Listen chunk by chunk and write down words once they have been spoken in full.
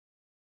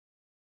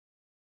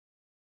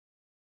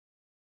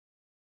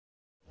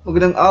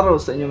Magandang araw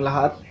sa inyong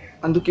lahat.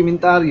 Ang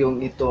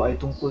dokumentaryong ito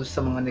ay tungkol sa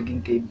mga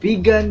naging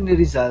kaibigan ni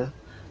Rizal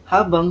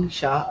habang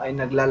siya ay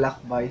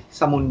naglalakbay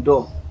sa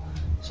mundo.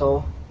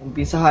 So,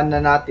 umpisahan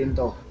na natin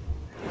to.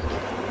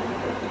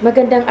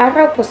 Magandang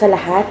araw po sa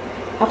lahat.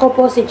 Ako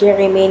po si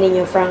Jeremy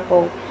Ninyo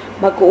Franco.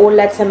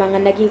 Mag-uulat sa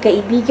mga naging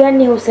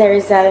kaibigan ni Jose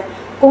Rizal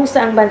kung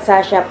saang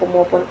bansa siya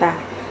pumupunta.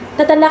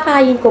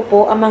 Tatalakayin ko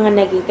po ang mga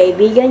naging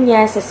kaibigan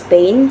niya sa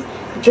Spain,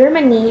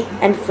 Germany,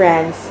 and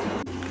France.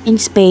 In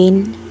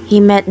Spain, he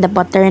met the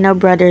Paterno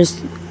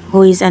brothers,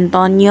 who is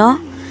Antonio,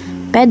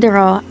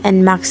 Pedro,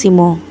 and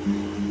Maximo.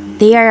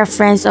 They are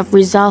friends of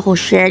Rizal who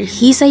shared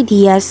his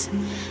ideas.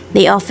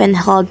 They often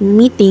held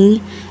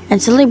meetings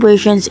and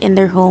celebrations in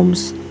their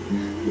homes.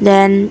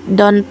 Then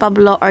Don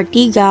Pablo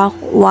Ortiga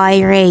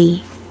y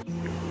Rey,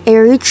 a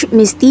rich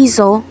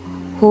mestizo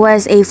who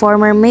was a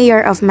former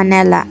mayor of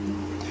Manila,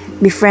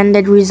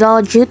 befriended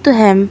Rizal due to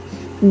him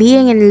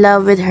being in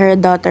love with her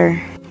daughter.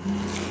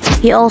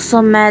 He also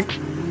met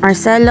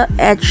Marcelo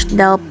H.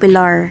 del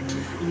Pilar,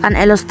 an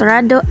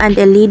ilustrado and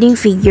a leading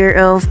figure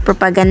of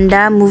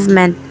propaganda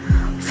movement,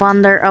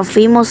 founder of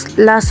famous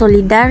La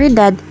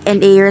Solidaridad and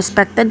a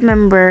respected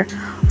member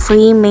of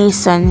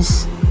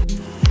Freemasons.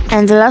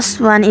 And the last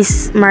one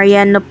is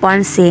Mariano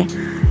Ponce,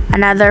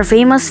 another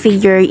famous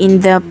figure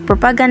in the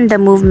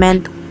propaganda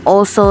movement,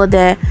 also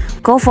the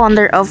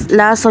co-founder of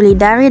La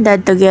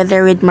Solidaridad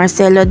together with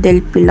Marcelo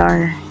del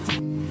Pilar.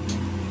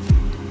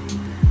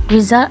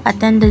 Rizal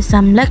attended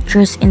some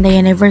lectures in the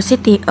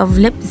University of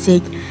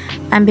Leipzig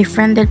and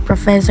befriended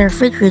Professor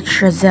Friedrich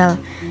Rizal,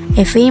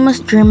 a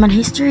famous German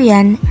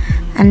historian,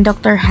 and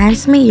Dr.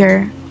 Hans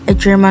Meyer, a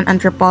German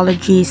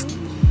anthropologist.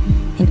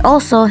 And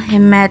also, he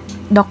met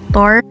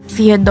Dr.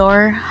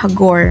 Theodor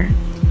Hagor,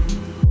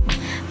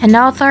 an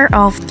author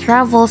of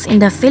Travels in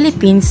the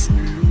Philippines,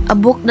 a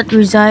book that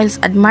Rizal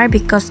admired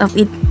because of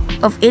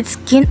its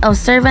keen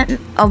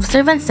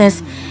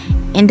observances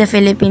in the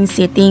Philippine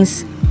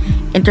settings.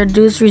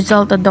 Introduced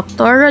Rizal to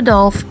Dr.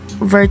 Rodolph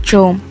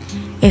Virchow,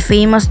 a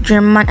famous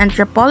German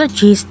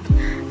anthropologist,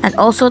 and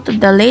also to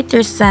the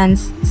later son,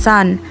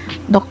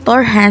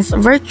 Dr. Hans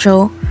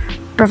Virchow,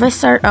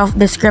 professor of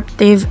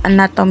descriptive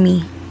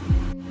anatomy.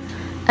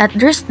 At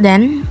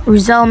Dresden,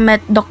 Rizal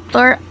met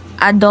Dr.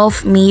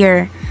 Adolf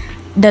Meyer,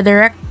 the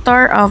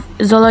director of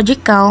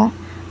Zoological,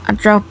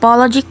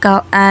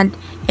 Anthropological, and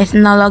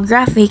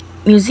Ethnographic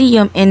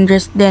Museum in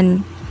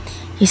Dresden.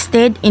 He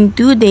stayed in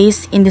 2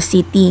 days in the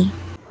city.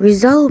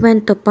 Rizal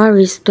went to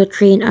Paris to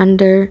train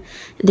under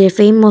the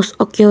famous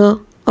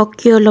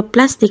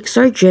oculoplastic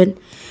surgeon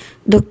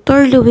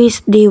Dr. Louis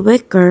de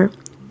Wecker,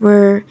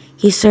 where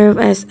he served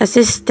as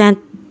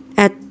assistant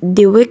at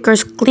de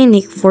Wecker's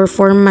clinic for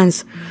 4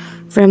 months,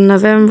 from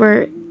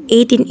November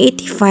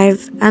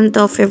 1885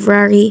 until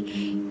February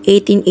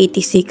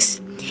 1886.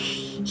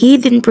 He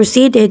then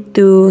proceeded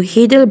to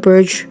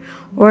Heidelberg,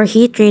 where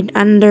he trained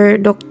under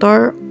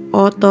Dr.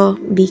 Otto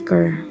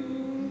Becker.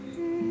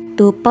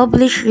 To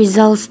publish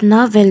Rizal's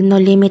novel No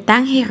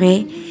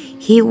Limitangere,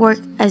 he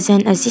worked as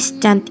an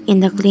assistant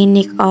in the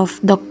clinic of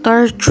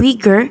Dr.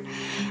 Trigger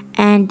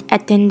and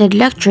attended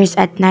lectures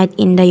at night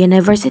in the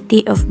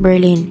University of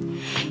Berlin.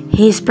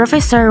 His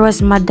professor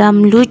was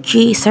Madame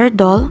Lucie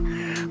Serdol,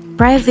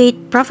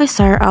 private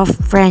professor of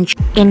French.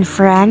 In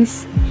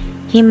France,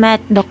 he met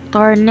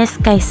Dr.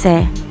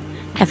 Nescaise,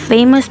 a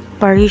famous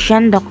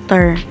Parisian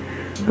doctor.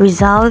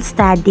 Rizal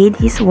studied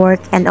his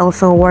work and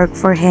also worked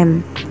for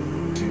him.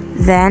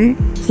 Then,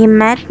 he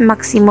met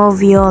Maximo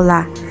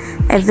Viola,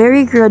 a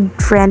very good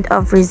friend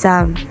of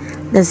Rizal,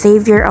 the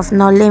savior of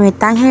No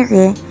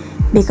Limitangere,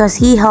 because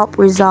he helped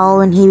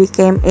Rizal when he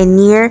became a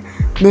near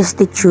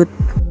destitute.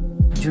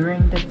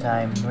 During the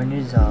time when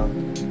Rizal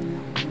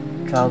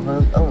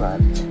traveled a lot,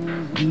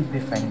 he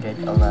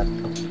befriended a lot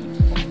of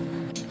people.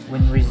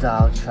 When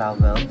Rizal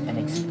traveled and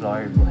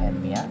explored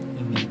Bohemia,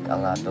 he met a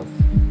lot of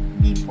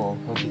people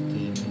who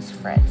became his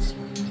friends.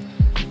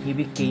 He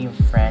became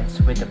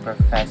friends with the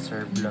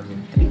Professor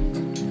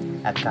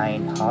Blumentritt, a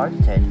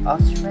kind-hearted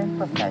Austrian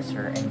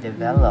professor, and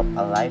developed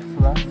a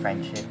lifelong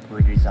friendship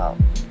with Rizal.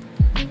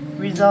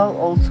 Rizal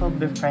also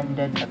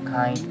befriended a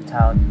kind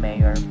town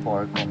mayor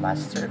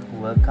burgomaster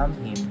who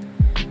welcomed him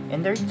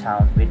in their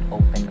town with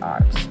open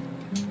arms.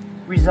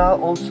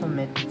 Rizal also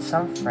met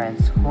some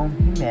friends whom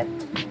he met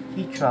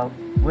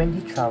when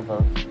he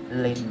traveled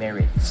Les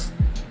Mérites.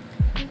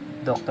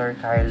 Dr.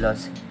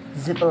 Carlos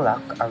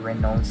Zibelak, a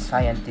renowned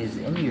scientist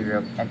in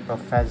Europe, and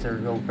Professor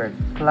Robert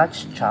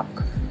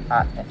Klatschuk,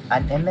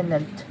 an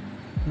eminent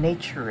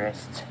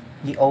naturalist.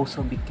 He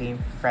also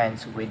became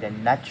friends with a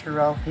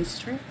natural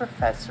history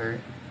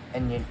professor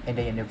in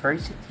the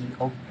University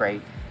of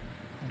Prague,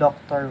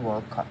 Dr.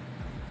 Wolcott.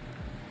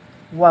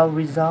 While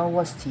Rizal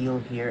was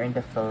still here in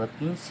the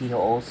Philippines, he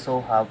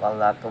also had a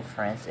lot of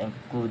friends,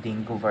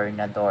 including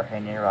Gobernador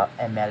General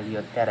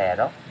Emilio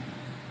Terrero,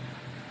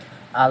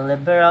 a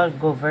liberal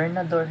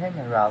Gobernador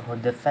General who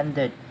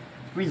defended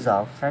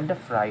Rizal from the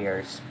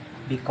friars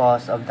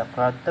because of the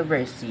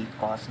controversy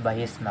caused by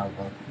his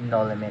novel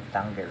No Limit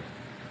Tanger,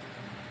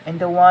 and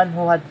the one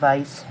who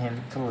advised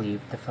him to leave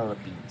the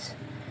Philippines.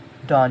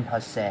 Don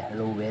Jose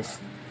Luis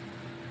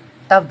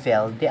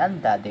Tavel de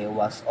Andrade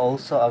was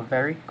also a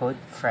very good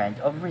friend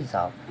of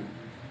Rizal.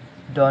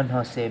 Don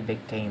Jose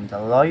became the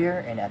lawyer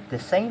and at the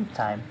same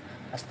time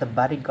as the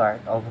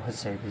bodyguard of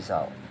Jose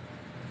Rizal.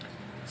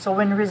 So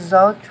when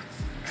Rizal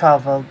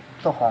traveled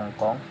to Hong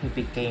Kong, he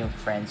became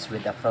friends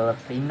with the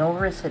Filipino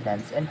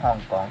residents in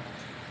Hong Kong,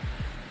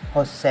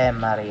 Jose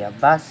Maria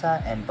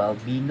Basa and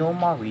Balbino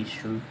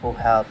Mauricio, who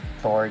helped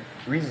tour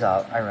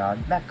Rizal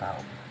around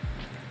Macau.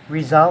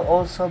 Rizal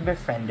also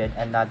befriended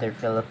another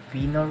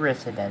Filipino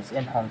resident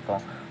in Hong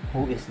Kong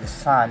who is the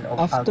son of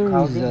After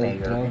alcalde Rizal mayor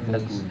in travels,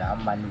 Laguna,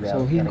 so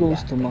Manuel he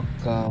goes to Iriarte.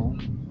 Macau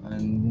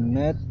and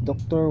met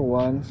Dr.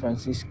 Juan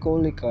Francisco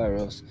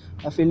Licaros,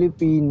 a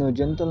Filipino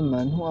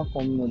gentleman who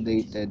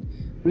accommodated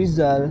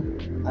Rizal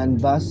and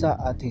Basa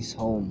at his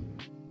home.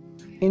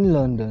 In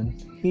London,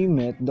 he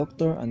met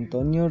Dr.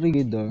 Antonio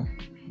Regidor,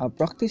 a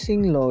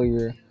practicing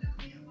lawyer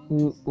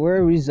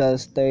where Rizal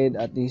stayed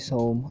at his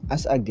home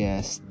as a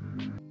guest.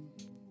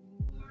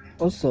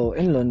 Also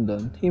in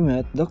London, he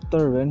met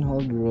Dr.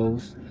 Reinhold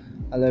Rose,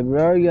 a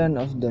librarian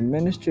of the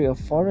Ministry of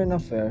Foreign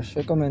Affairs,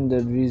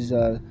 recommended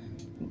Rizal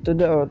to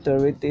the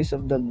authorities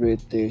of the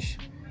British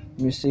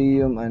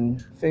Museum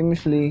and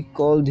famously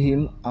called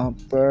him a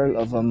pearl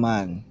of a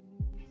man.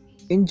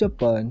 In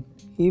Japan,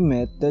 he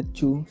met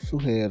Tetsu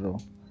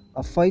Suhero,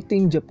 a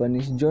fighting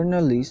Japanese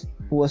journalist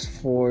who was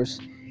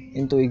forced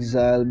into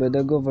exile by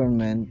the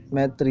government,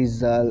 met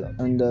Rizal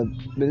on the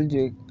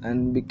Belgic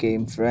and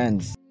became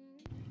friends.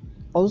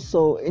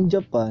 Also in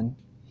Japan,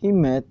 he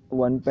met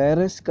Juan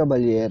Perez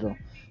Caballero,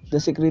 the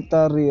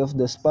secretary of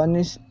the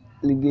Spanish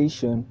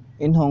legation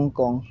in Hong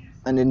Kong,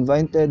 and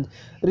invited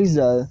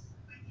Rizal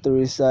to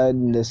reside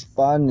in the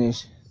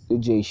Spanish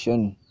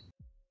legation.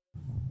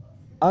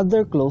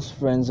 Other close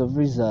friends of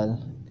Rizal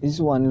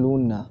is Juan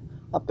Luna,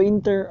 a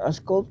painter, a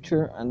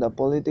sculptor, and a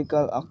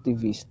political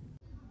activist.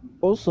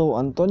 Also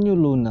Antonio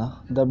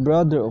Luna, the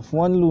brother of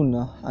Juan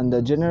Luna and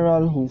the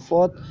general who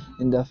fought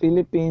in the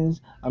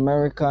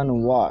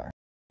Philippines-American War.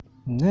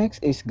 Next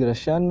is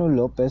Graciano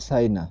Lopez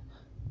Haina.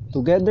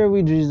 Together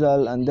with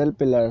Rizal and Del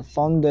Pilar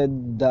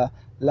founded the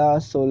La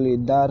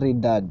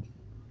Solidaridad.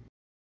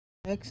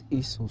 Next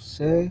is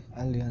Jose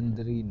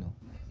Alejandrino,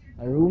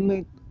 a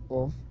roommate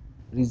of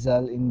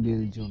Rizal in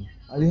Belgium.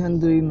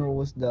 Alejandrino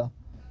was the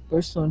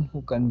person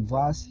who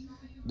canvassed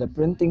the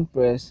printing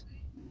press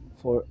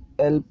for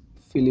El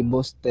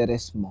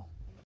Filibusterismo.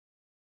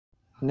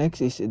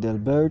 Next is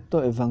Edelberto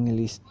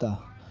Evangelista.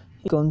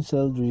 He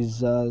counseled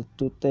Rizal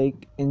to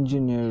take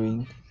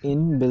engineering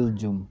in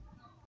Belgium.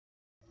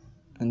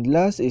 And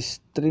last is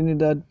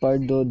Trinidad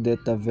Pardo de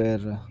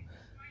Tavera,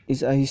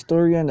 is a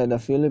historian and a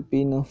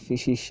Filipino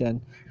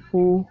physician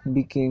who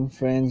became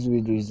friends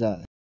with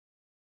Rizal.